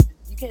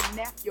can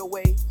nap your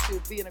way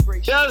to being a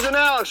great Jazz and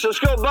Alex, let's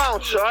go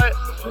bounce, all right?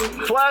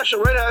 Flash,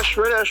 right ash,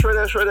 right ash, right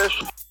ash, right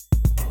ash.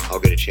 I'll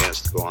get a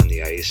chance to go on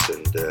the ice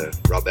and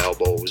rub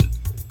elbows.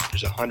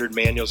 There's 100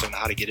 manuals on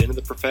how to get into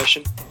the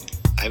profession.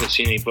 I haven't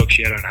seen any books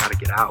yet on how to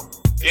get out.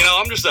 You know,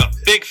 I'm just a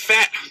big,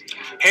 fat,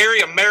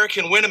 hairy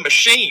American winning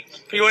machine.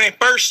 If you ain't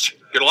first,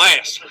 you're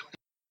last.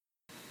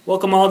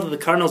 Welcome all to the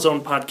Cardinal Zone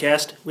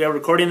podcast. We are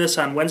recording this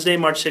on Wednesday,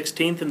 March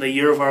 16th in the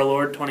year of our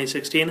Lord,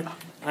 2016.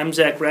 I'm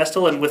Zach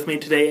Rastel, and with me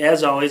today,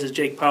 as always, is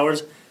Jake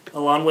Powers,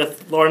 along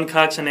with Lauren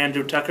Cox and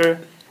Andrew Tucker,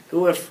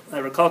 who, if I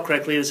recall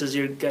correctly, this is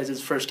your guys'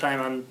 first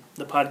time on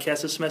the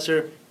podcast this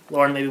semester.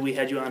 Lauren, maybe we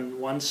had you on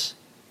once.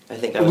 I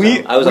think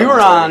we were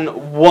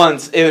on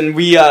once, and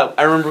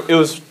I remember it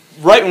was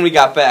right when we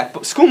got back,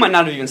 but school might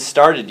not have even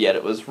started yet.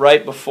 It was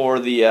right before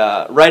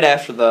right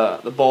after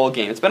the bowl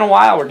game. It's been a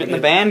while. We're getting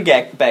the band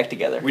back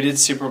together. We did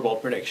Super Bowl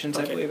predictions,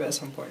 I believe, at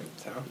some point.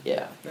 So.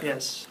 Yeah.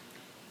 Yes.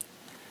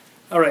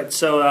 All right,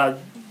 so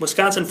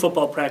Wisconsin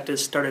football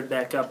practice started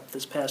back up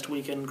this past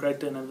weekend,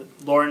 correct? And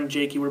Lauren,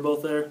 Jake, you were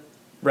both there?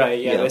 Right,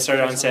 yeah. They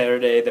started on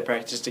Saturday. They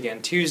practiced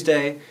again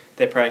Tuesday.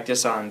 They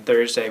practice on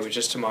Thursday, which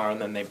is tomorrow,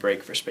 and then they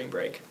break for spring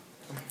break.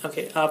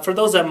 Okay, for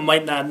those that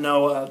might not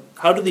know,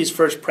 how do these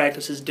first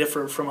practices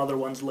differ from other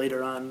ones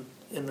later on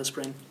in the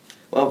spring?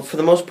 Well, for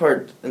the most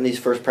part, in these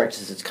first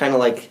practices, it's kind of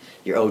like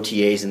your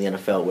OTAs in the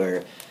NFL,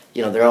 where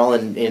they're all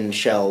in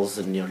shells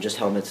and just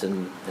helmets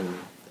and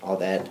all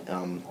that,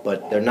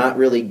 but they're not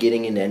really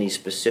getting into any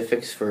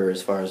specifics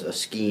as far as a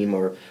scheme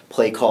or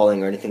play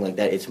calling or anything like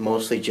that. It's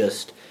mostly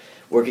just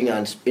working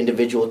on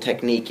individual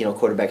technique.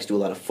 Quarterbacks do a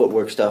lot of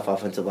footwork stuff.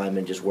 Offensive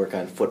linemen just work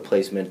on foot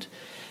placement.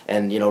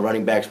 And,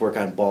 running backs work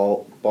on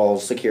ball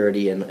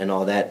security and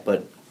all that.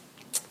 But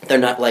they're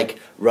not,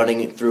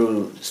 running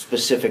through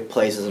specific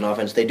plays as an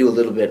offense. They do a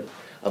little bit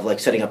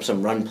of, setting up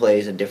some run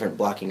plays and different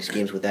blocking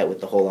schemes with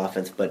the whole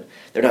offense. But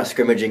they're not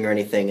scrimmaging or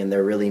anything, and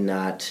they're really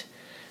not...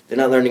 They're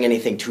not learning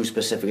anything too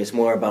specific. It's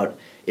more about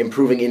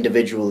improving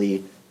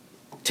individually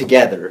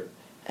together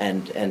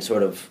and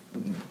sort of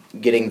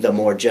getting the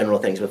more general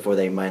things before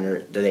they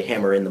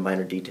hammer in the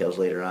minor details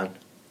later on.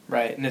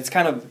 Right, and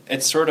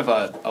it's sort of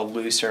a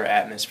looser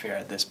atmosphere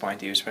at this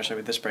point, too, especially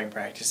with the spring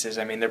practices.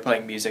 I mean, they're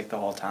playing music the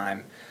whole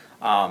time.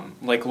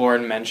 Like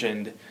Lauren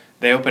mentioned,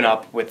 they open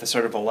up with a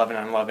sort of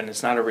 11-on-11.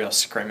 It's not a real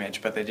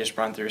scrimmage, but they just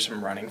run through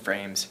some running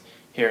frames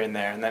here and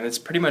there. And then it's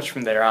pretty much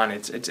from there on,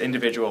 it's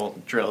individual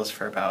drills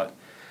for about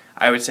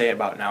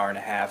an hour and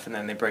a half, and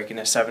then they break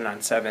into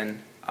 7-on-7.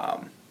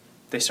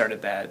 They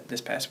started that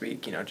this past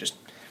week, just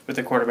with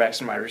the quarterbacks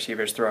and wide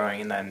receivers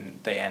throwing, and then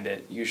they end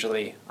it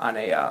usually on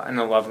an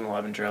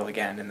 11-11 drill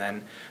again, and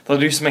then they'll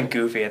do something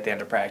goofy at the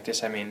end of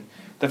practice. I mean,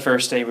 the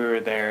first day we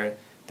were there,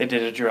 they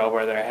did a drill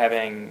where they're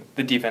having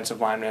the defensive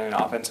lineman and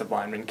offensive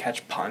lineman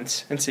catch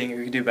punts and seeing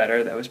who could do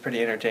better. That was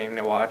pretty entertaining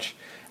to watch.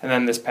 And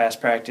then this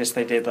past practice,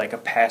 they did a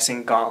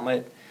passing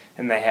gauntlet,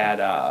 and they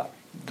had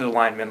the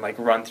linemen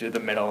run through the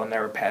middle, and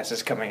there were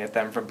passes coming at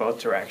them from both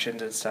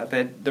directions and stuff.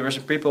 There were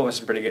some people with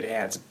some pretty good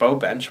hands. Bo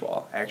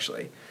Benchwall,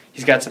 actually.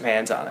 He's got some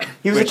hands on him.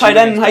 He was a tight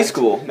end in high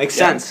school. Makes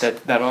sense.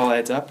 That all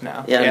adds up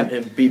now. Yeah,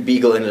 and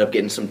Beagle ended up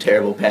getting some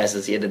terrible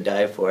passes he had to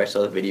dive for. I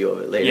saw the video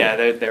of it later. Yeah,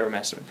 they were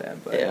messing with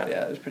that, but yeah,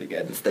 it was pretty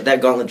good.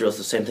 That gauntlet drill is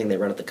the same thing they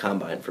run at the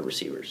combine for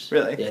receivers.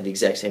 Really? Yeah, the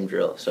exact same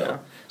drill. So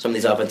some of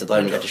these offensive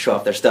linemen got to show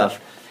off their stuff.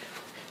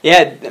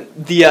 Yeah,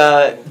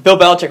 Bill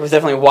Belichick was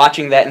definitely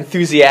watching that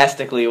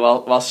enthusiastically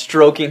while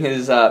stroking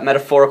his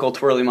metaphorical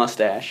twirly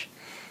mustache.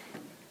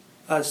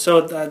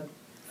 So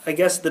I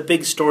guess the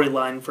big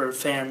storyline for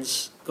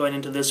fans going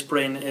into this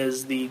spring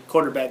is the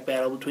quarterback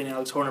battle between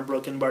Alex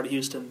Hornibrook and Bart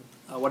Houston.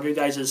 What are your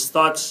guys'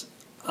 thoughts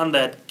on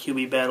that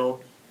QB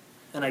battle?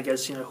 And I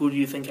guess, who do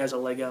you think has a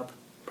leg up?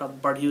 Probably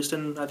Bart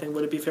Houston, I think,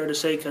 would it be fair to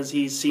say, because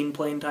he's seen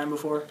playing time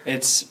before?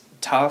 It's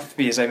tough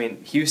because,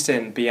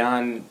 Houston,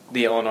 beyond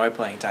the Illinois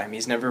playing time,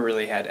 he's never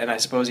really had, and I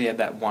suppose he had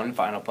that one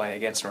final play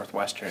against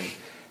Northwestern,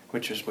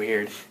 which was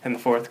weird, in the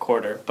fourth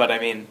quarter. But,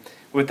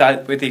 with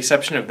the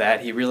exception of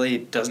that, he really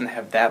doesn't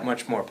have that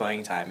much more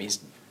playing time. He's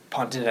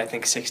punted, I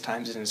think, 6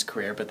 times in his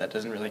career, but that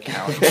doesn't really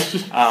count.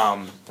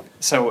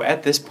 So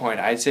at this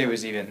point, I'd say it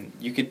was even,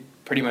 you could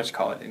pretty much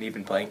call it an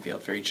even playing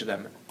field for each of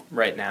them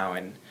right now.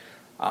 And,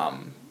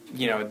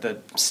 the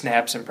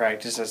snaps and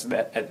practices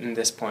that at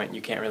this point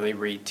you can't really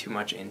read too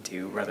much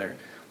into whether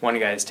one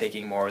guy is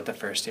taking more with the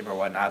first team or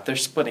whatnot. They're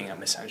splitting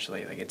them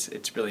essentially.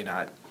 It's really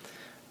not,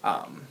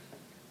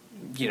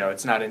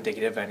 it's not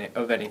indicative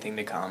of anything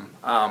to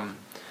come.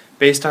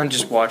 Based on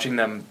just watching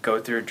them go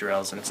through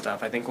drills and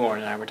stuff, I think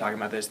Lauren and I were talking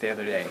about this the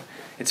other day.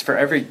 It's for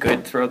every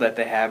good throw that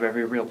they have,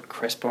 every real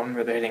crisp one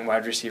where they're hitting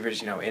wide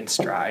receivers, in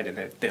stride,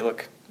 and they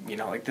look,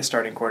 like the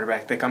starting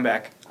quarterback. They come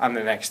back on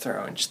the next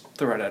throw and just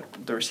throw it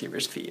at the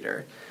receiver's feet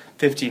or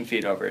 15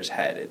 feet over his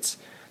head.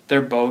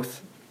 They're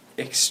both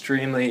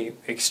extremely,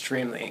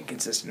 extremely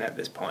inconsistent at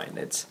this point.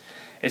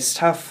 It's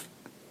tough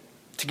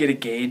to get a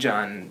gauge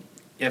on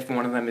if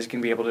one of them is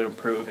going to be able to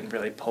improve and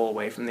really pull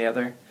away from the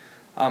other.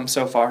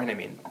 so far. And I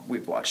mean,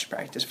 we've watched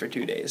practice for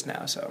 2 days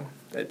now, so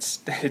it's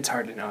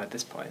hard to know at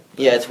this point.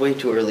 Yeah, it's way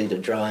too early to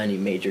draw any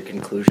major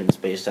conclusions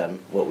based on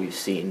what we've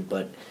seen.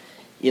 But,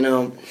 you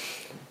know,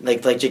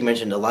 like Jake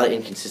mentioned, a lot of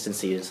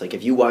inconsistency. It's like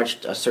if you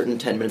watched a certain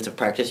 10 minutes of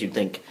practice, you'd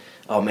think,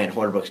 oh man,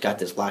 Hornibrook's got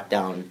this locked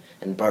down,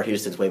 and Bart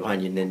Houston's way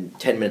behind you. And then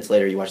 10 minutes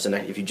later,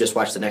 if you just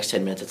watch the next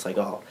 10 minutes, it's like,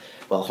 oh,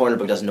 well,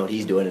 Hornibrook doesn't know what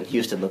he's doing, and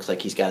Houston looks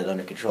like he's got it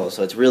under control.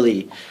 So it's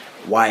really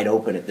wide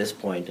open at this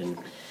point, and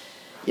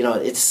you know,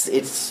 it's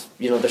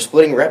they're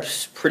splitting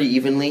reps pretty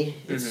evenly.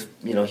 It's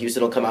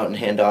Houston will come out and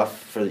hand off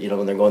for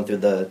when they're going through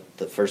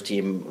the first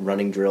team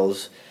running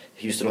drills.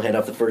 Houston will hand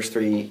off the first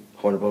 3.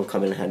 Hornibrook will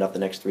come in and hand off the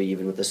next 3,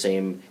 even with the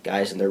same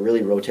guys, and they're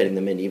really rotating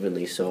them in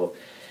evenly. So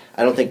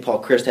I don't think Paul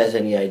Christ has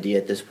any idea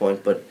at this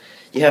point, but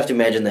you have to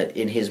imagine that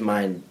in his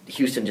mind,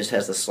 Houston just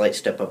has the slight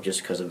step up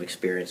just because of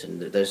experience,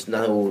 and there's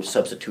no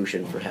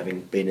substitution for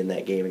having been in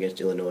that game against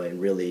Illinois and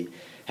really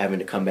having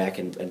to come back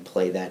and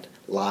play that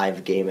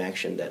live game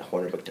action that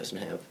Hornibrook doesn't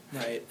have.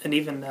 Right, and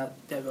even that.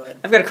 Yeah, go ahead.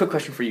 I've got a quick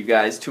question for you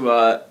guys.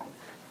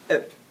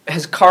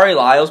 Has Kari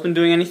Lyles been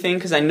doing anything?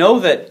 Because I know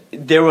that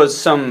there was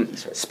some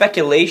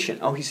speculation.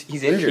 Oh, he's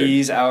injured.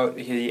 He's out.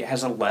 He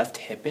has a left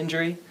hip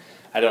injury.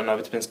 I don't know if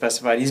it's been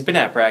specified. He's been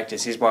at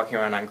practice. He's walking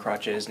around on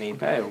crutches, and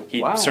he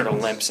sort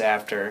of limps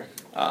after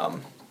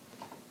the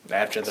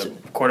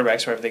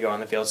quarterbacks wherever they go on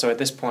the field. So at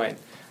this point,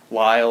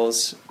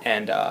 Lyles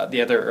and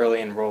the other early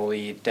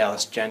enrollee,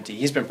 Dallas Genty,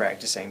 he's been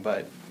practicing,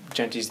 but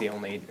Genty's the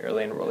only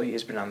early enrollee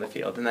who's been on the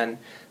field. And then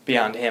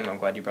beyond him, I'm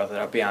glad you brought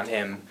that up, beyond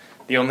him,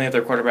 the only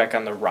other quarterback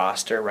on the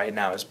roster right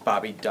now is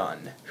Bobby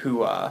Dunn,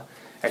 who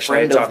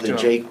actually friend of the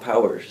Jake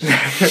Powers.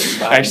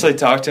 I actually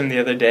talked to him the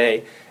other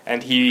day,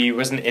 and he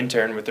was an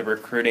intern with the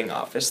recruiting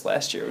office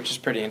last year, which is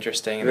pretty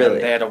interesting. And really?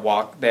 Then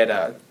they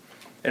had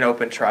an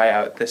open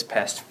tryout this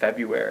past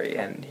February,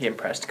 and he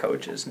impressed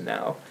coaches, and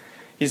now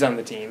he's on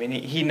the team. And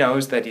he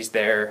knows that he's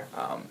there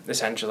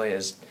essentially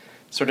as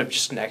sort of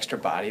just an extra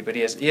body, but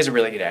he has a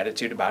really good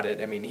attitude about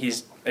it. I mean,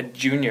 he's a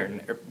junior,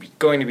 or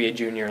going to be a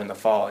junior in the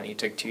fall, and he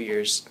took 2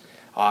 years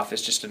off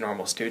as just a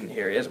normal student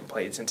here. He hasn't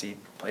played since he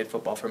played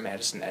football for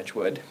Madison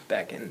Edgewood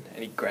and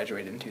he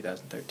graduated in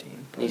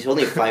 2013. He's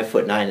only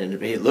 5'9",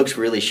 and it looks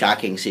really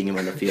shocking seeing him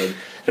on the field,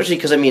 especially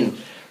because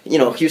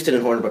Houston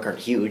and Hornibrook aren't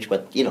huge,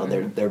 but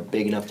they're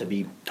big enough to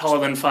be taller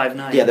than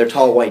 5'9". Yeah, they're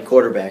tall white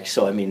quarterbacks.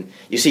 So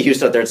you see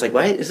Houston out there, it's like,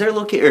 why is there a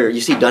little kid? Or you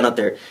see Dunn out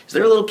there, is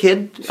there a little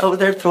kid over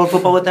there throwing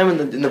football with them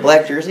in the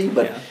black jersey?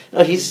 But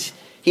no,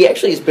 he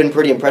actually has been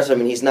pretty impressive. I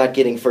mean, he's not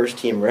getting first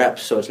team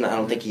reps, so it's not. I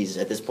don't think he's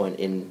at this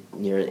point in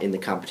the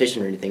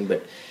competition or anything,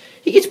 but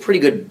he gets pretty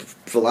good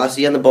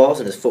velocity on the balls,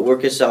 and his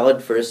footwork is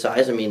solid for his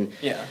size. I mean,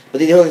 yeah. But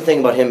the only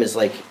thing about him is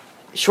like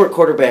short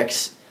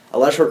quarterbacks. A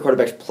lot of short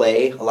quarterbacks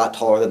play a lot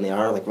taller than they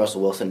are. Like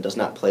Russell Wilson does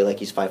not play like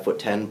he's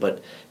 5'10",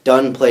 but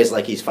Dunn plays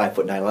like he's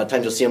 5'9". A lot of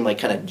times you'll see him like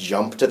kind of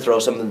jump to throw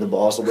some of the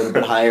balls a little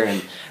bit higher,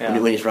 and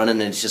when he's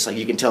running, and it's just like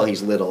you can tell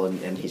he's little,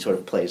 and he sort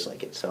of plays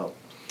like it. So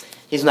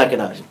he's not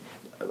gonna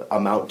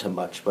amount to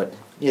much, but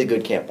he's a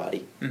good camp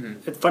body.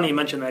 Mm-hmm. It's funny you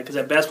mentioned that because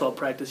at basketball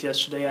practice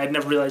yesterday, I'd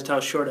never realized how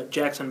short at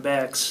Jackson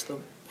Backs,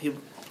 he's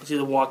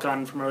a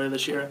walk-on from earlier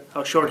this year,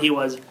 how short he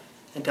was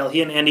until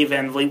he and Andy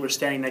Van Vliet were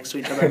standing next to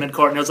each other at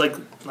midcourt, and it was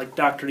like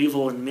Dr.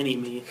 Evil and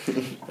Mini-Me.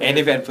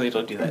 Andy Van Vliet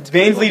will do that.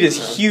 Van Vliet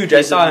is huge.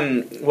 I saw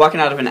him walking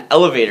out of an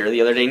elevator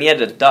the other day, and he had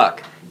to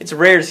duck. It's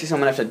rare to see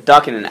someone have to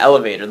duck in an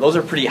elevator. Those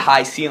are pretty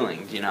high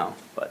ceilings,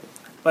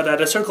 But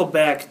to circle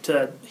back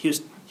to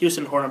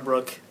Houston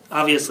Hornibrook,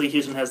 obviously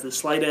Houston has the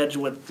slight edge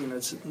with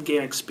its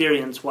game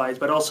experience-wise,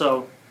 but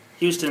also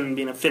Houston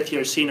being a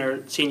fifth-year senior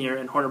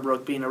and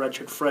Hornibrook being a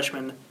redshirt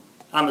freshman.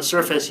 On the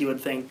surface, you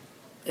would think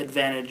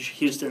advantage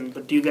Houston,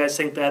 but do you guys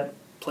think that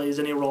plays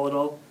any role at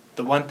all?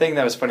 The one thing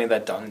that was funny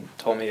that Dunn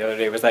told me the other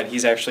day was that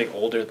he's actually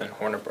older than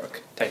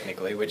Hornibrook,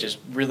 technically, which is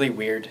really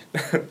weird,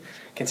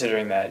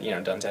 considering that,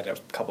 Dunn's had a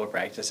couple of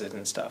practices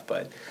and stuff.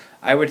 But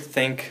I would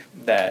think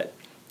that,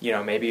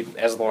 maybe,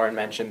 as Lauren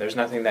mentioned, there's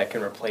nothing that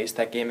can replace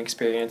that game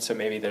experience, so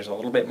maybe there's a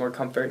little bit more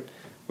comfort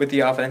with the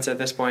offense at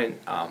this point.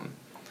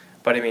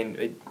 But, I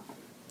mean,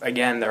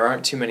 again, there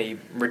aren't too many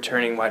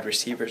returning wide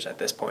receivers at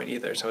this point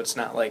either, so it's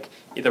not like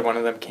either one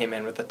of them came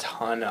in with a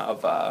ton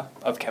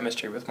of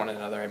chemistry with one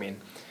another. I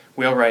mean,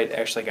 Wheelwright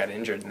actually got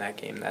injured in that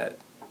game at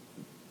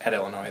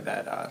Illinois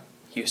that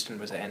Houston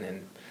was in,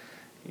 and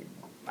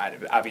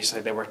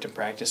obviously they worked in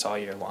practice all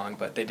year long,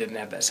 but they didn't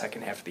have that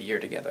second half of the year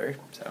together.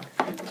 So,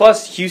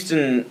 plus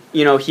Houston,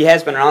 he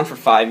has been around for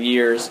 5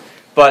 years,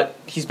 but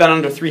he's been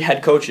under 3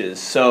 head coaches,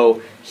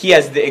 so he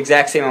has the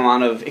exact same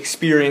amount of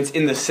experience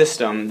in the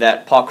system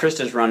that Paul Christ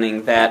is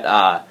running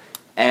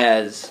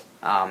as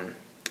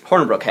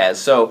Hornibrook has.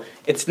 So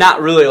it's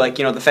not really like,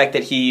 the fact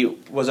that he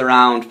was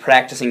around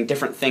practicing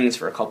different things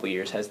for a couple of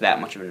years has that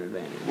much of an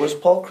advantage. Was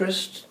Paul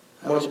Christ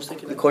one of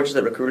the coaches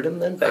that recruited him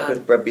then, back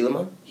with Brett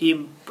Bielema?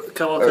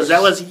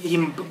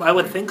 I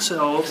would think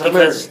so.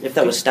 Because if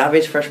that was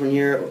Stave's freshman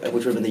year, which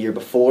would have been the year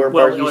before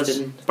Bart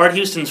Houston. Bart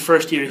Houston's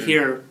first year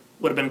here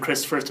would have been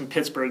Chris first in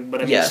Pittsburgh,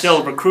 but I mean, Yes.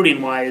 still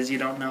recruiting-wise, you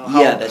don't know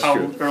That's how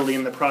true. early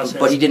in the process.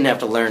 But he didn't have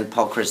to learn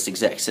Paul Christ's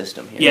exact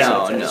system.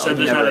 Yeah, So, so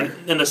there's never- not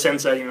in the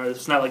sense that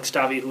it's not like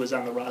Stavi who was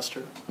on the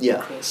roster.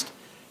 Yeah. Chris.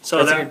 So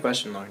That's a that, good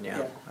question, Lauren.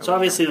 Yeah. So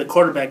obviously the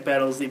quarterback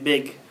battle is the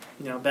big,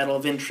 battle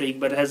of intrigue.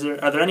 But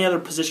are there any other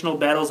positional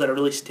battles that are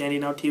really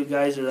standing out to you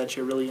guys, or that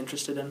you're really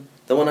interested in?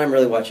 The one I'm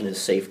really watching is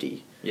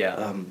safety.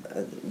 Yeah.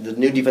 The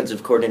new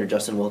defensive coordinator,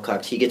 Justin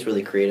Wilcox, he gets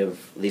really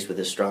creative, at least with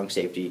his strong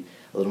safety,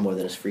 a little more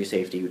than his free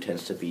safety, who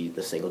tends to be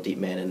the single deep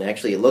man. And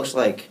actually, it looks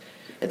like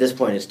at this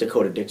point it's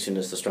Dakota Dixon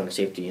is the strong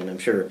safety, and I'm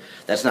sure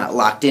that's not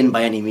locked in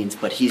by any means,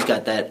 but he's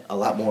got that a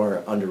lot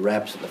more under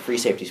wraps in the free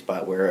safety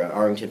spot, where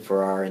Arlington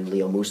Farrar and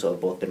Leo Musso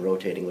have both been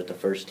rotating with the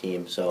first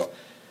team. So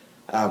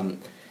I'm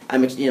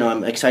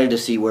excited to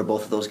see where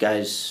both of those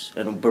guys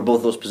and where both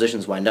of those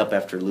positions wind up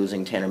after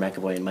losing Tanner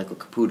McAvoy and Michael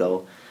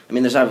Caputo. I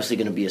mean, there's obviously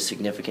going to be a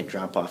significant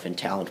drop-off in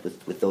talent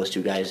with those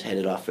two guys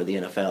headed off for the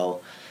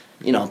NFL,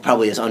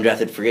 probably as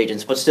undrafted free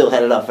agents, but still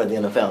headed off for the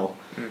NFL.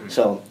 Mm-hmm.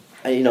 So,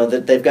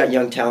 they've got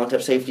young talent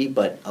at safety,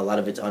 but a lot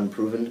of it's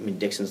unproven. I mean,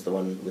 Dixon's the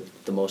one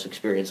with the most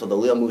experience. Although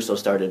Leo Musso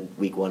started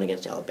week 1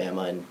 against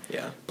Alabama and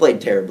played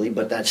terribly,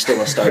 but that's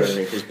still a start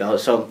underneath his belt.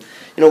 So,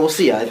 we'll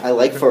see. I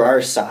like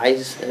Farrar's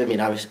size. I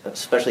mean,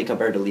 especially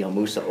compared to Leo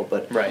Musso,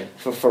 but Right.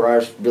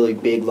 Farrar's really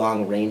big,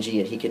 long, rangy,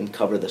 and he can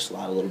cover the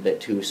slot a little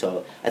bit too.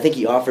 So I think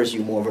he offers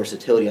you more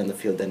versatility on the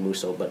field than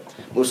Musso, but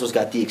Musso's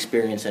got the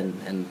experience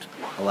and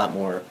a lot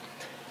more.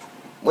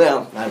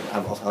 Well,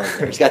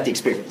 he's got the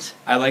experience.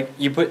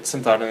 You put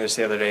some thought into this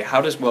the other day.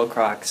 How does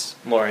Wilcox,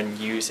 Lauren,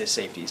 use his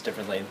safeties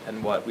differently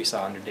than what we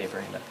saw under Dave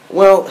Aranda?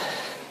 Well,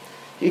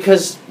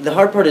 because the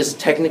hard part is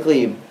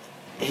technically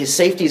his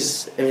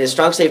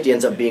strong safety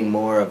ends up being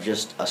more of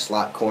just a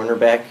slot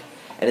cornerback,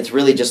 and it's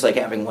really just like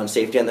having one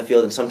safety on the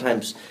field. And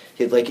sometimes,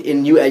 at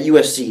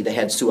USC, they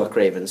had Su'a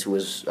Cravens, who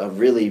was a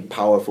really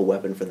powerful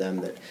weapon for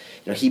them. That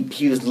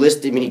he was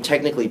listed. I mean, he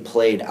technically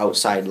played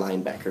outside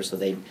linebacker, so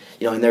they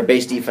in their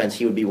base defense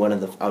he would be one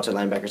of the outside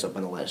linebackers up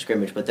on the line of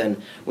scrimmage. But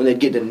then when they'd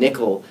get to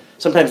nickel,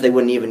 sometimes they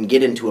wouldn't even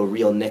get into a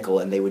real nickel,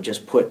 and they would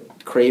just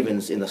put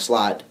Cravens in the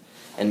slot.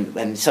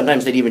 And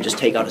sometimes they'd even just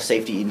take out a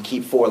safety and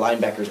keep 4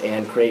 linebackers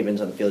and Cravens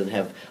on the field and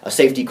have a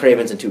safety,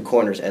 Cravens, and 2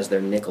 corners as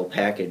their nickel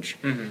package.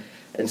 Mm-hmm.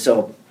 And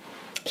so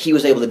he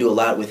was able to do a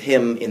lot with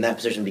him in that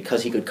position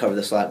because he could cover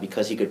the slot,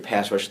 because he could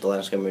pass rush the line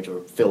of scrimmage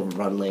or fill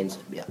run lanes,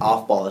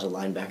 off ball as a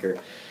linebacker.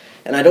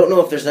 And I don't know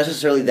if there's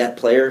necessarily that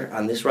player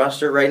on this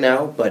roster right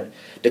now, but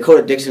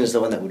Dakota Dixon is the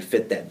one that would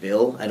fit that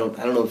bill. I don't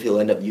know if he'll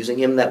end up using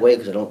him that way,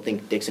 because I don't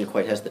think Dixon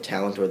quite has the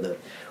talent or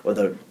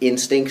the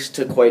instincts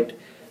to quite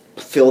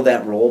fill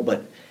that role.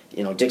 But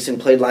Dixon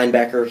played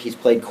linebacker, he's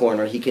played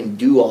corner, he can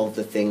do all of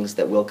the things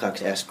that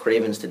Wilcox asked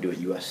Cravens to do at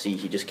USC.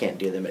 He just can't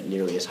do them at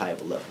nearly as high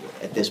of a level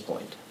at this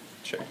point.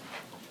 Sure.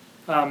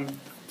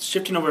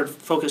 Shifting over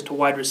focus to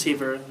wide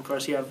receiver, of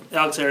course, you have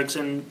Alex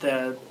Erickson.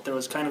 There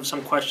was kind of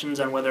some questions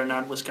on whether or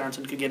not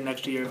Wisconsin could get an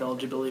extra year of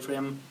eligibility for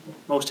him.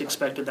 Most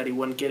expected that he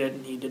wouldn't get it,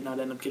 and he did not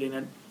end up getting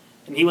it.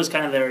 And he was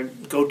kind of their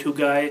go-to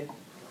guy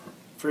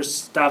for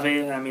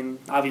Stave. I mean,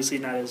 obviously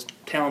not as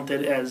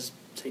talented as,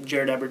 say,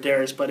 Jared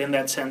Abbrederis, but in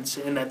that sense,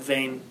 in that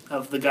vein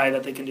of the guy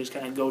that they can just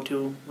kind of go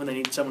to when they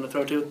need someone to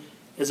throw to.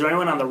 Is there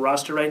anyone on the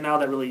roster right now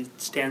that really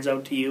stands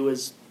out to you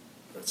as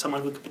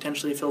someone who could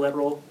potentially fill that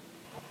role?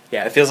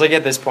 Yeah, it feels like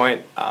at this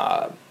point,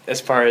 as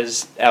far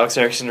as Alex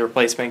Erickson's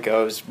replacement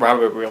goes,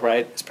 Robert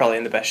Wheelwright is probably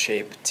in the best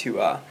shape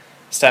to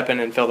step in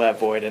and fill that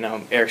void. I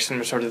know Erickson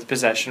was sort of the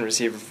possession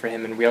receiver for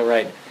him, and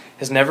Wheelwright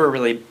has never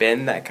really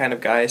been that kind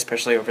of guy,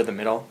 especially over the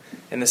middle,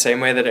 in the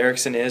same way that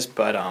Erickson is.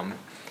 But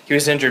he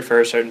was injured for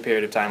a certain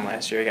period of time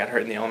last year. He got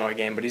hurt in the Illinois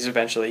game, but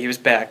he was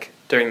back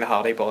during the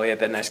Holiday Bowl. He had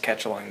that nice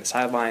catch along the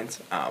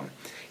sidelines.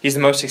 He's the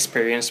most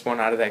experienced one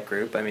out of that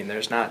group. I mean,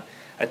 there's not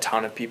a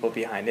ton of people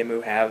behind him who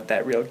have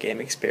that real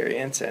game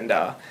experience. And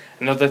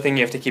another thing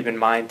you have to keep in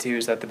mind, too,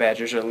 is that the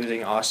Badgers are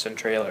losing Austin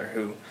Traylor,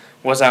 who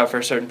was out for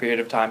a certain period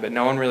of time, but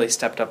no one really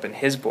stepped up in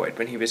his void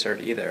when he was hurt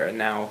either. And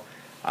now,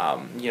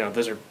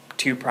 those are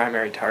 2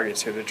 primary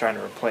targets who they're trying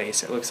to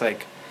replace. It looks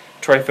like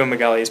Troy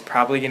Fumagalli is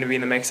probably going to be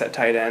in the mix at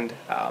tight end,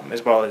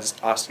 as well as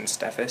Austin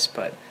Steffes,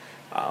 but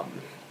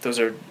those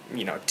are,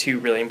 2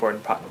 really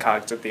important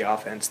cogs of the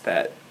offense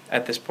that,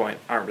 at this point,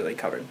 aren't really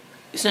covered.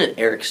 Isn't it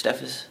Eric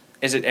Steffes?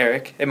 Is it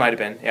Eric? It might have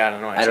been. Yeah, I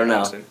don't know. I don't know.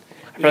 Austin.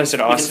 I probably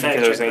said Austin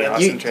because I was thinking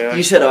Austin Traylor.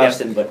 You said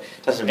Austin, but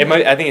doesn't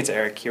matter. I think it's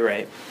Eric. You're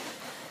right.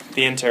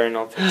 The intern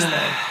will fix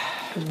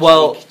that.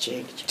 Well,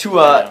 Jake.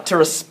 to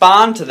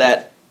respond to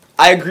that,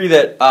 I agree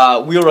that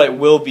Wheelwright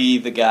will be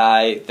the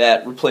guy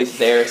that replaces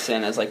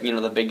Erickson as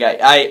the big guy.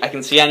 I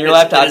can see on your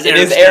laptop it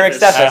is Eric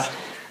Steffes.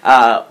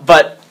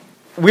 But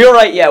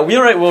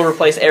Wheelwright will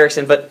replace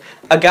Erickson. But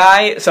a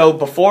guy. So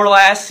before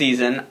last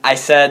season, I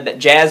said that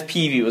Jazz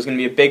Peavy was going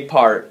to be a big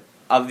part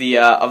of the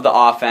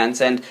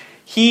offense, and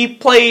he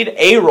played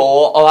a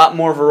lot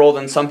more of a role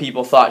than some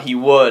people thought he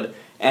would.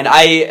 And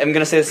I am going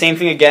to say the same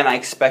thing again. I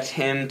expect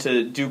him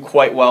to do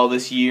quite well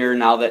this year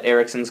now that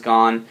Erickson's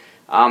gone.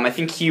 I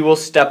think he will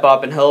step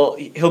up, and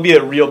he'll be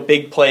a real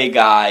big play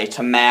guy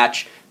to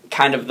match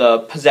kind of the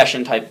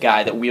possession type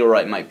guy that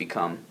Wheelwright might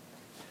become.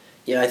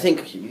 Yeah, I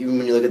think even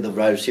when you look at the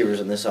wide receivers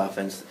in this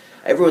offense,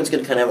 everyone's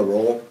going to kind of have a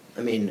role.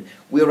 I mean,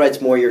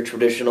 Wheelwright's more your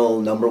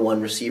traditional number one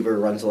receiver,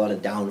 runs a lot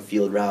of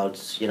downfield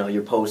routes. You know,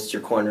 your posts,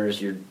 your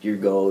corners, your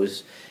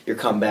goes, your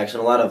comebacks, and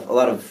a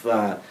lot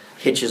of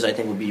hitches. I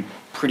think would be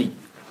pretty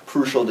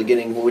crucial to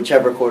getting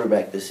whichever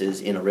quarterback this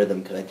is in a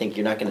rhythm, because I think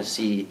you're not going to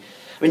see.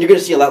 I mean, you're going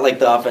to see a lot like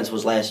the offense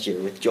was last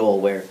year with Joel,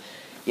 where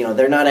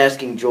they're not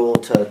asking Joel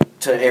to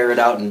air it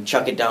out and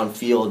chuck it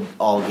downfield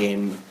all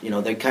game.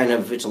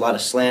 It's a lot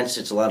of slants,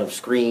 it's a lot of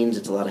screens,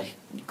 it's a lot of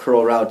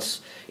curl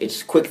routes.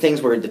 It's quick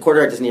things where the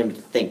quarterback doesn't even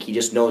think. He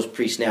just knows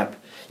pre-snap.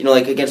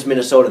 Like against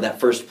Minnesota, that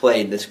first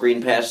play, the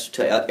screen pass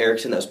to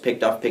Erickson that was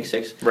picked off pick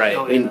six. Right.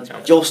 Oh, I mean,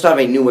 Joel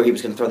Stave knew where he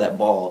was going to throw that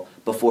ball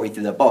before he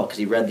threw that ball because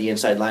he read the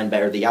inside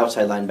linebacker, the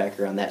outside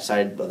linebacker on that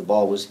side of the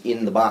ball was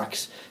in the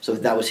box. So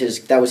that was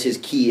his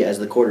key as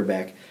the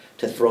quarterback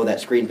to throw that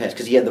screen pass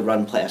because he had the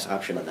run pass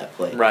option on that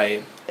play.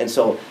 Right. And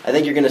so I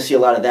think you're going to see a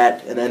lot of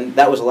that, and then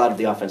that was a lot of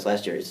the offense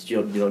last year. It's,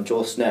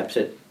 Joel snaps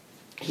it.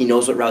 He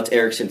knows what routes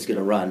Erickson's going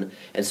to run,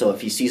 and so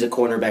if he sees a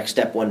cornerback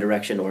step one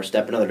direction or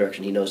step another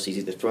direction, he knows he's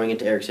either throwing it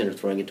to Erickson or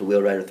throwing it to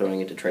Wheelwright or throwing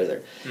it to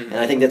Traylor. Mm-hmm. And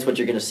I think that's what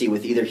you're going to see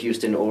with either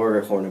Houston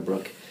or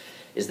Hornibrook,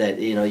 is that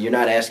you're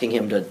not asking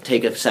him to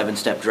take a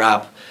 7-step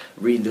drop,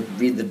 read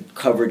the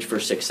coverage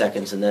for 6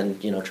 seconds, and then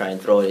try and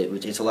throw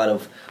it. It's a lot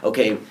of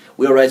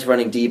Wheelwright's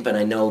running deep, and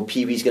I know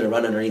Peavy's going to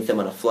run underneath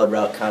him on a flood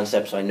route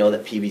concept, so I know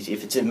that Peavy's,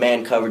 if it's in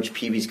man coverage,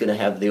 Peavy's going to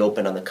have the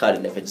open on the cut,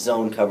 and if it's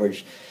zone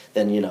coverage,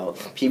 then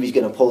Peavy's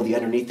going to pull the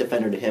underneath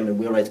defender to him, and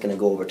Wheelwright's going to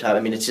go over top. I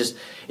mean,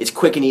 it's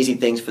quick and easy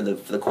things for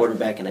the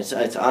quarterback, and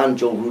it's on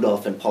Joe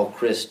Rudolph and Paul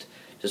Christ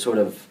to sort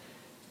of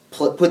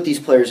put these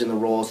players in the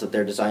roles that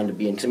they're designed to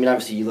be in. Because, I mean,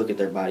 obviously, you look at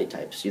their body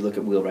types. You look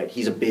at Wheelwright.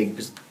 He's a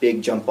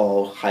big jump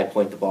ball, high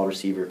point the ball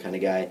receiver kind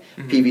of guy.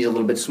 Mm-hmm. Peavy's a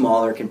little bit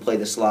smaller, can play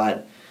the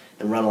slot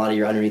and run a lot of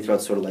your underneath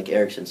routes, sort of like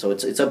Erickson. So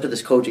it's up to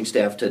this coaching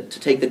staff to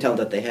take the talent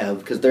that they have,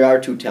 because there are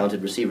two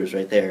talented receivers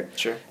right there,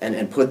 sure,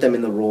 and put them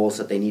in the roles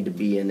that they need to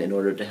be in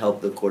order to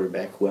help the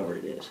quarterback, whoever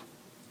it is.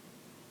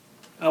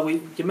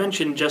 You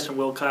mentioned Justin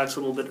Wilcox a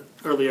little bit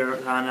earlier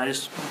on. I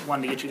just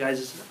wanted to get you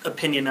guys'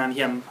 opinion on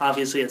him.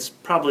 Obviously, it's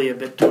probably a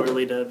bit too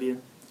early to be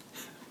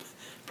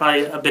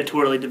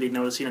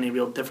noticing any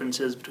real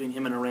differences between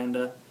him and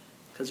Aranda,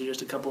 because they're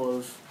just a couple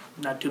of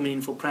not too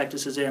meaningful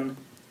practices in.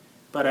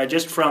 But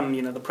just from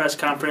the press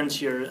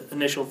conference, your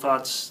initial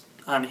thoughts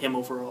on him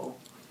overall.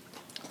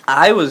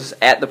 I was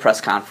at the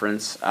press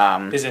conference.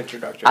 His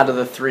introductory. Out of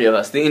the three of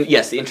us,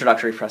 the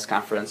introductory press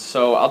conference.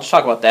 So I'll just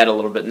talk about that a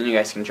little bit, and then you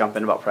guys can jump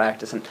in about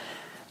practice. And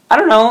I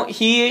don't know,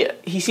 he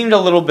seemed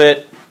a little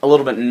bit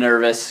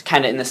nervous,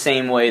 kind of in the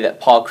same way that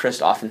Paul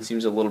Christ often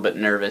seems a little bit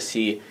nervous.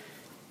 He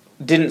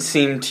didn't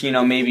seem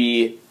to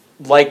maybe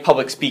like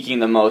public speaking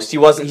the most. He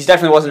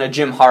definitely wasn't a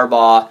Jim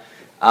Harbaugh,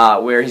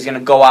 where he's going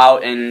to go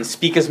out and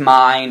speak his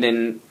mind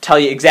and tell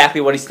you exactly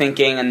what he's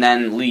thinking and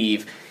then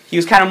leave. He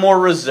was kind of more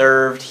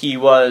reserved. He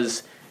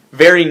was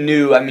very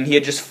new. I mean, he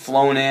had just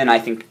flown in, I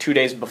think, 2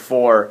 days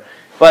before.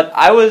 But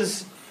I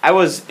was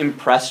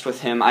impressed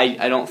with him.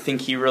 I don't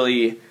think he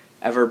really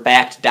ever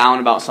backed down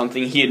about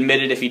something. He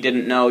admitted if he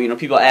didn't know.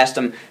 People asked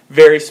him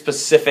very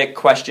specific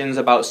questions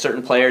about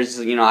certain players.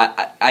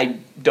 I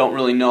don't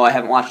really know. I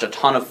haven't watched a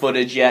ton of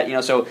footage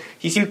yet. So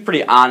he seemed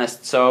pretty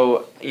honest.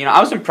 So,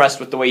 I was impressed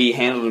with the way he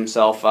handled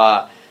himself.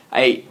 I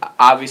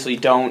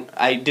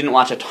didn't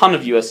watch a ton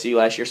of USC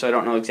last year, so I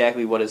don't know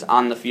exactly what his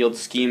on-the-field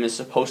scheme is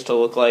supposed to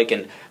look like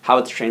and how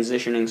it's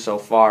transitioning so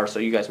far, so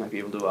you guys might be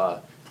able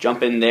to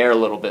jump in there a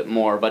little bit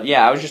more. But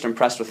yeah, I was just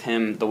impressed with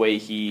him, the way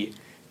he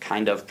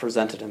kind of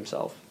presented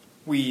himself.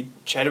 We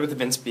chatted with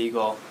Vince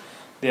Beagle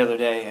the other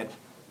day, I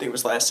think it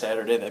was last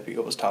Saturday that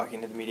Beagle was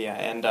talking to the media,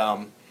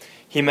 and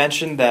he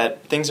mentioned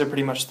that things are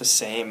pretty much the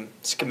same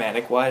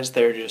schematic-wise.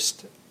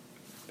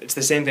 It's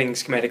the same thing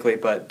schematically,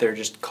 but they're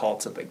just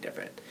called something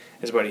different,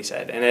 is what he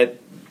said. And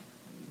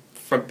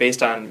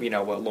based on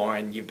what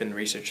Lauren, you've been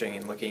researching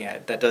and looking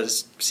at, that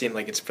does seem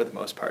like it's for the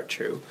most part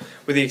true,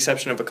 with the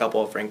exception of a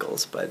couple of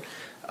wrinkles. But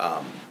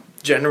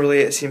generally,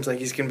 it seems like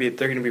they're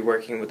going to be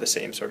working with the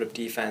same sort of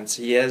defense.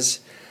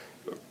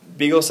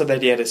 Beagle said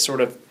that he had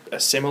a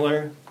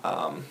similar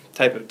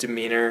type of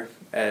demeanor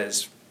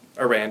as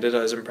Aranda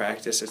does in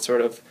practice.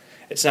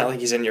 It's not like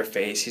he's in your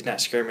face. He's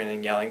not screaming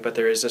and yelling, but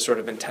there is a sort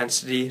of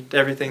intensity to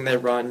everything they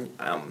run.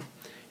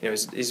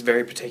 He's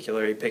very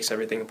particular. He picks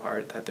everything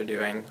apart that they're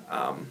doing.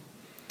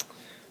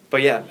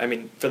 But yeah, I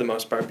mean, for the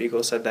most part,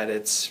 Beagle said that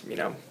it's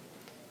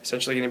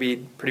essentially going to be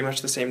pretty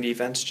much the same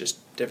defense,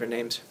 just different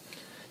names.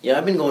 Yeah,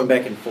 I've been going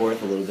back and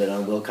forth a little bit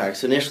on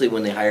Wilcox. Initially,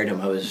 when they hired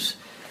him,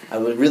 I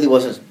really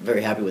wasn't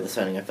very happy with the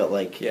signing. I felt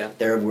like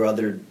there were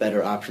other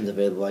better options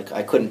available. Like,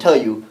 I couldn't tell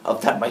you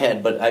off the top of my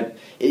head, but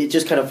it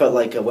just kind of felt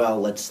like,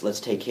 let's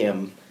take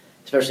him,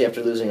 especially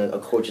after losing a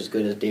coach as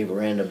good as Dave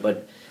Aranda.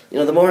 But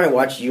the more I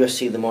watch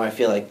USC, the more I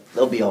feel like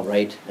they'll be all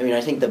right. I mean,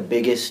 I think the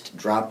biggest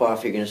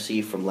drop-off you're going to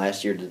see from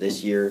last year to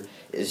this year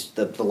is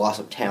the loss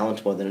of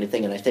talent more than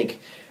anything, and I think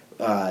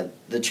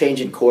the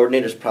change in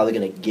coordinator is probably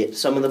going to get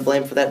some of the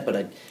blame for that,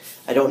 but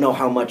I don't know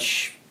how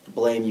much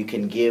blame you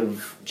can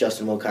give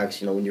Justin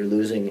Wilcox, when you're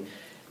losing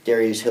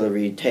Darius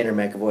Hillary, Tanner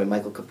McAvoy,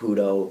 Michael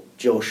Caputo,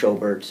 Joe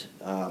Schobert,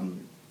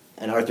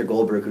 and Arthur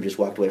Goldberg, who just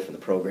walked away from the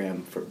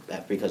program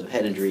because of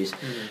head injuries.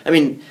 Mm-hmm. I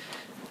mean,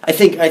 I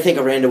think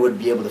Aranda would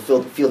be able to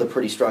field a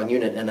pretty strong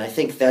unit, and I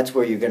think that's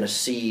where you're going to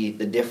see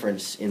the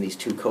difference in these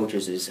two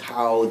coaches is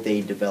how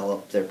they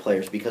develop their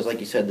players. Because,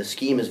 like you said, the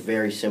scheme is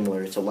very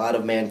similar. It's a lot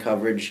of man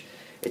coverage.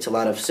 It's a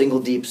lot of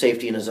single deep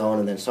safety in a zone,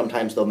 and then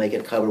sometimes they'll make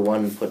it cover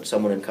one and put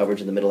someone in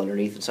coverage in the middle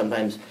underneath, and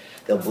sometimes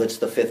they'll blitz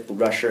the fifth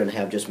rusher and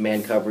have just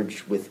man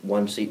coverage with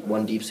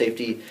one deep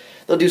safety.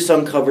 They'll do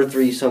some cover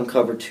 3, some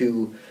cover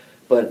 2,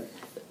 but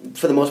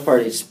for the most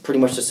part, it's pretty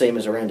much the same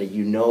as Aranda.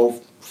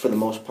 For the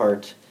most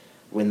part,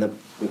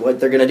 what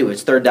they're going to do.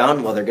 It's third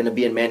down. Well, they're going to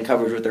be in man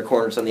coverage with their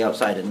corners on the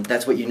outside, and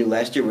that's what you knew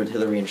last year with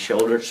Hillary and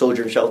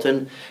Soldier and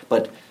Shelton.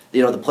 But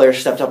the players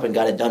stepped up and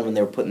got it done when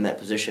they were put in that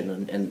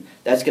position, and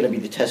that's going to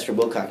be the test for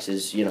Wilcox.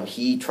 Is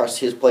he trusts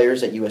his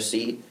players at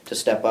USC to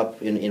step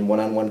up in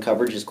one-on-one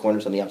coverage. His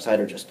corners on the outside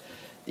are just,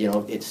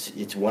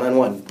 it's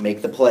one-on-one,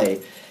 make the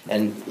play,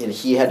 and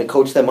he had to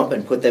coach them up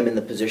and put them in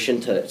the position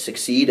to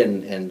succeed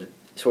and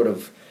sort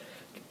of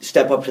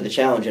step up to the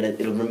challenge, and it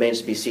remains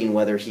to be seen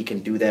whether he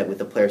can do that with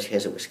the players he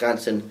has at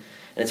Wisconsin.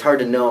 And it's hard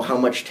to know how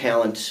much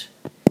talent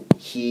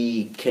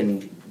he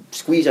can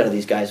squeeze out of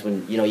these guys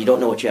when you don't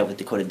know what you have with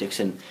Dakota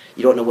Dixon.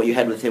 You don't know what you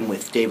had with him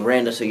with Dave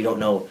Aranda, so you don't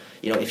know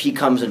if he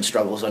comes and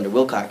struggles under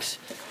Wilcox.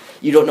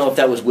 You don't know if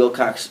that was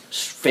Wilcox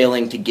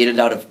failing to get it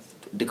out of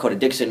Dakota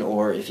Dixon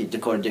or if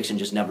Dakota Dixon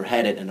just never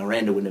had it and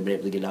Aranda wouldn't have been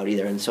able to get it out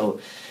either. And so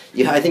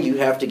I think you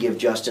have to give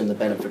Justin the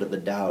benefit of the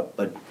doubt,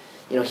 but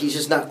he's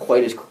just not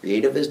quite as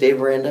creative as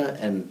Dave Aranda,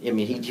 and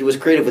he was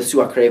creative with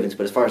Suak Cravens,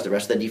 but as far as the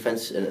rest of the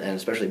defense, and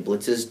especially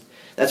blitzes,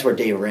 that's where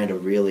Dave Aranda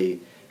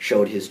really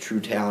showed his true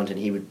talent, and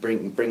he would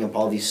bring up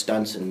all these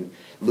stunts and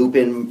loop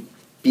in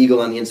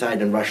Beagle on the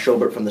inside and rush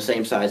Schobert from the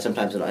same side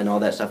sometimes and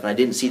all that stuff, and I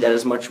didn't see that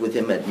as much with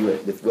him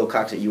with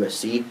Wilcox at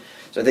USC,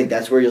 so I think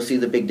that's where you'll see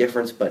the big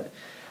difference, but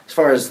as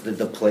far as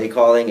the play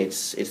calling,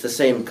 it's the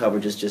same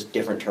coverage, it's just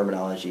different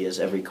terminology,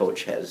 as every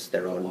coach has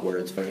their own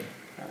words for it.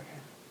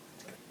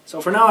 So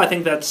for now, I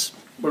think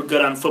we're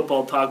good on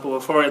football talk, but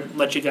before I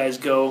let you guys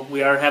go,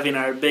 we are having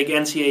our big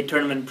NCAA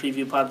tournament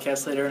preview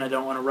podcast later, and I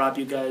don't want to rob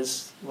you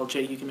guys. Well,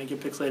 Jake, you can make your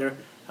picks later.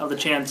 Have the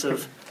chance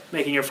of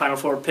making your Final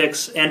Four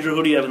picks. Andrew,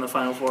 who do you have in the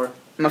Final Four?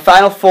 My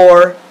Final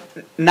Four,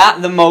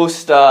 not the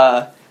most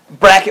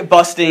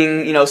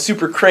bracket-busting,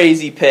 super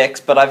crazy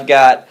picks, but I've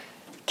got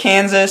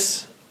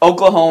Kansas,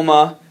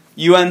 Oklahoma,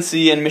 UNC,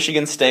 and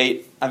Michigan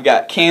State. I've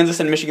got Kansas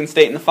and Michigan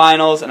State in the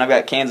finals, and I've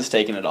got Kansas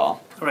taking it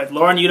all. All right,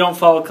 Lauren, you don't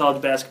follow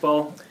college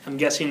basketball. I'm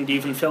guessing, do you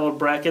even fill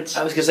brackets?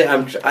 I was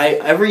going to say,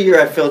 every year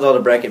I've filled out a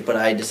bracket, but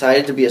I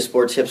decided to be a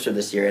sports hipster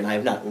this year, and I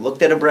have not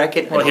looked at a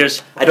bracket.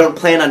 I don't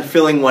plan on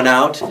filling one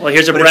out. Well,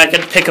 here's a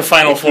bracket. Pick a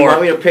Final Four. You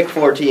want me to pick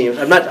 4 teams?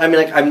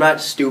 I'm not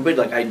stupid.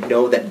 Like, I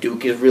know that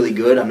Duke is really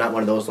good. I'm not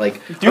one of those,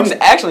 Duke's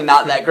actually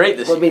not that great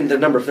this year.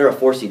 They're a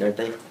 4 seed, aren't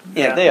they?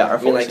 Yeah, they are.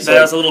 That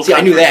was a little. See,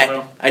 I knew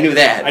that. I knew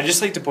that. I'd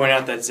just like to point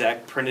out that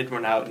Zach printed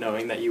one out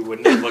knowing that you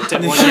wouldn't have looked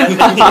at one yet.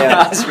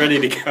 Yeah, it's ready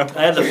to go.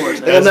 I had the 4.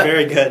 That's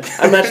very good.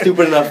 I'm not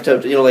stupid enough to,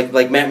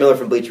 like Matt Miller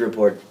from Bleacher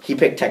Report. He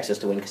picked Texas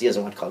to win because he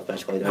doesn't watch college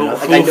basketball either.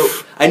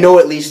 I know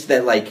at least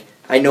that,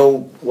 I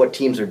know what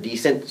teams are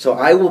decent. So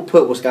I will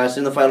put Wisconsin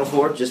in the Final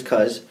Four just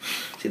because.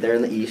 See, they're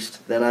in the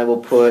East. Then I'll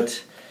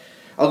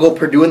go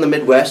Purdue in the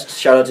Midwest.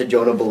 Shout out to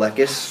Jonah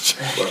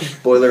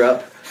Balekis. Boiler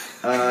up.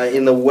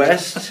 In the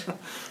West,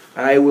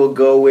 I will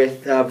go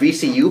with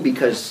VCU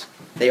because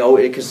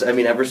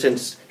ever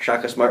since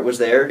Shaka Smart was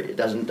there, it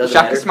doesn't Shaka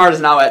matter. Smart is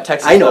now at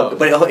Texas. I know,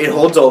 but it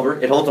holds over.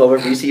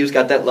 VCU's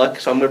got that luck,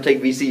 so I'm going to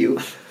take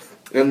VCU.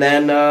 And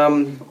then,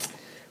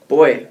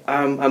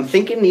 I'm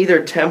thinking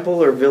either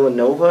Temple or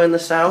Villanova in the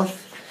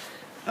South.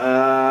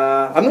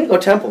 I'm going to go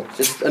Temple,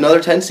 just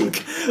another 10 seed.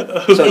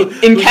 So,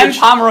 in Ken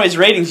Pomeroy's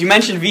ratings, you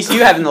mentioned VCU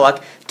having the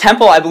luck.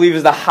 Temple, I believe,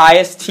 is the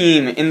highest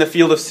team in the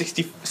field of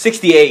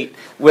 68,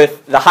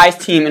 with the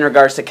highest team in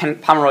regards to Ken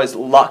Pomeroy's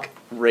luck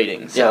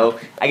rating. So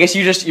I guess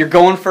you're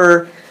going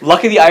for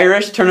luck of the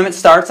Irish. Tournament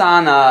starts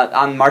on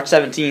March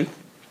 17th.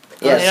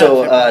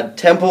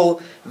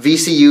 Temple,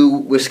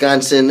 VCU,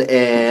 Wisconsin,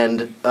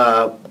 and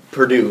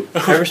Purdue.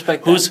 I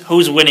respect that.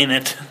 Who's winning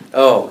it?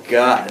 Oh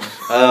God.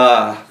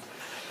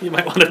 You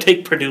might want to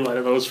take Purdue out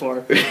of those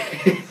 4.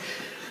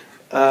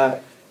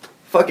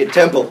 Fuck it,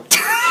 Temple.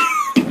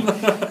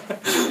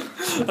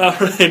 All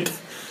right.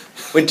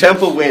 When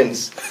Temple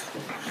wins,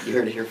 you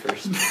heard it here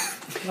first.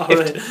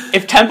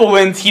 If Temple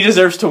wins, he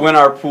deserves to win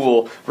our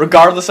pool,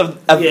 regardless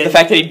of the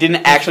fact that he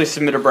didn't actually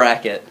submit a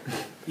bracket.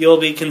 You'll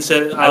be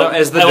considered...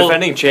 As the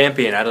defending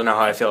champion, I don't know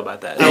how I feel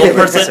about that.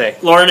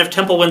 Lauren, if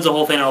Temple wins the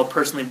whole thing, I'll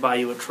personally buy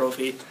you a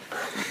trophy.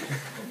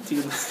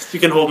 You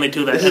can hold me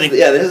to that.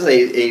 This is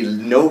a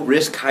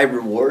no-risk,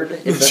 high-reward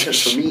investment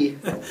for me.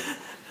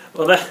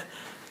 Well,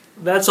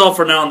 that's all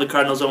for now on the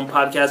Cardinal Zone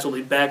podcast. We'll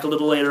be back a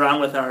little later on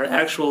with our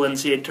actual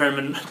NCAA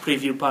tournament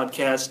preview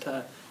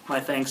podcast. My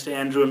thanks to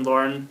Andrew and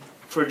Lauren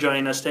for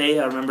joining us today.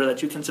 Remember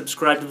that you can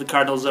subscribe to the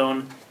Cardinal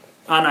Zone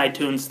on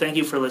iTunes. Thank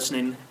you for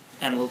listening,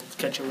 and we'll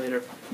catch you later.